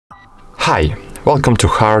Hi, welcome to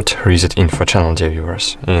HardReset.Info channel, dear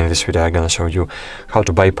viewers. In this video I'm gonna show you how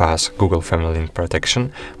to bypass Google Family Link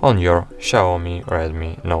protection on your Xiaomi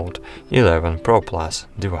Redmi Note 11 Pro Plus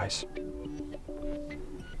device.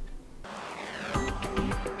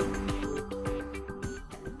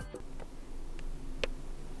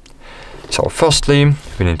 So firstly,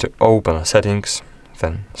 we need to open settings,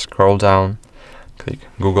 then scroll down, click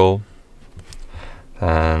Google,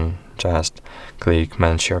 then just click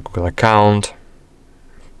manage your Google account.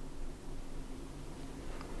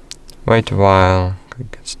 Wait a while,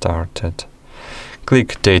 click get started.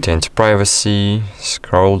 Click data and privacy,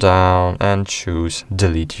 scroll down and choose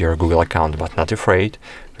delete your Google account, but not afraid,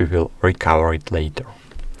 we will recover it later.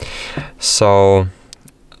 So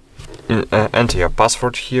enter your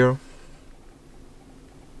password here.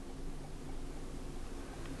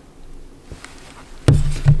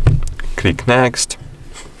 Click next.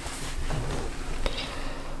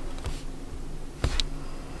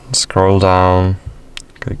 Scroll down,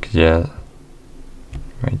 click yes,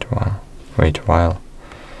 wait a while,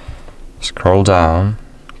 scroll down,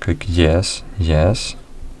 click yes,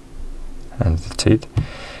 and that's it.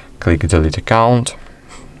 Click delete account,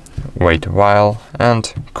 wait a while,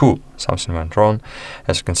 and cool, something went wrong.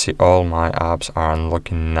 As you can see, all my apps are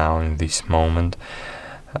unlocking now in this moment,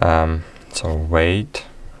 so wait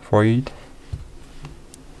for it.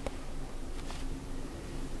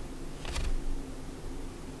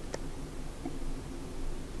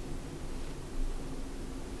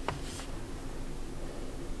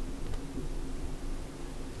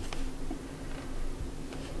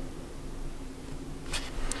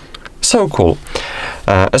 So cool.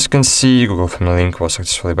 As you can see, Google Family Link was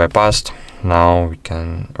successfully bypassed. Now we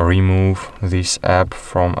can remove this app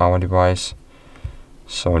from our device.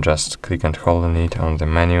 So just click and hold on it on the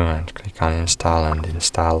menu and click uninstall and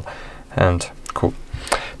install, and cool.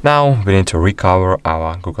 Now we need to recover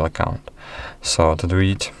our Google account. So to do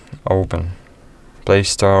it, open Play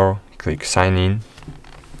Store, click sign in,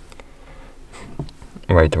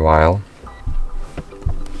 wait a while,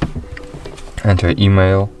 enter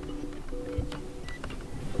email,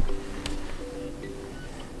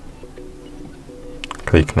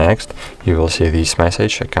 click next. You will see this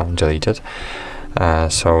message, account deleted.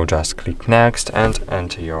 So just click next and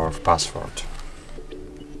enter your password.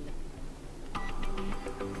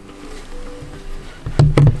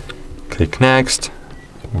 Click next,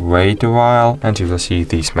 wait a while, and you will see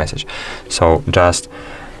this message. So just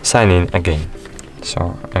sign in again.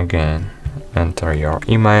 So again, enter your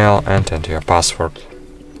email and enter your password.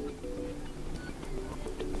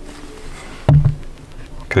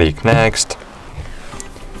 Click next.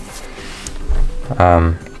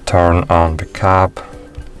 Turn on backup,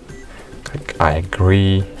 click I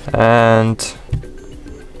agree, and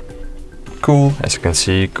cool, as you can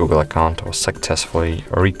see, Google account was successfully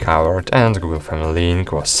recovered and Google Family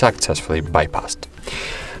Link was successfully bypassed.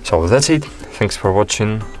 So that's it, thanks for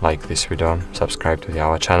watching, like this video, subscribe to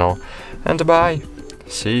our channel, and bye,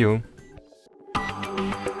 see you!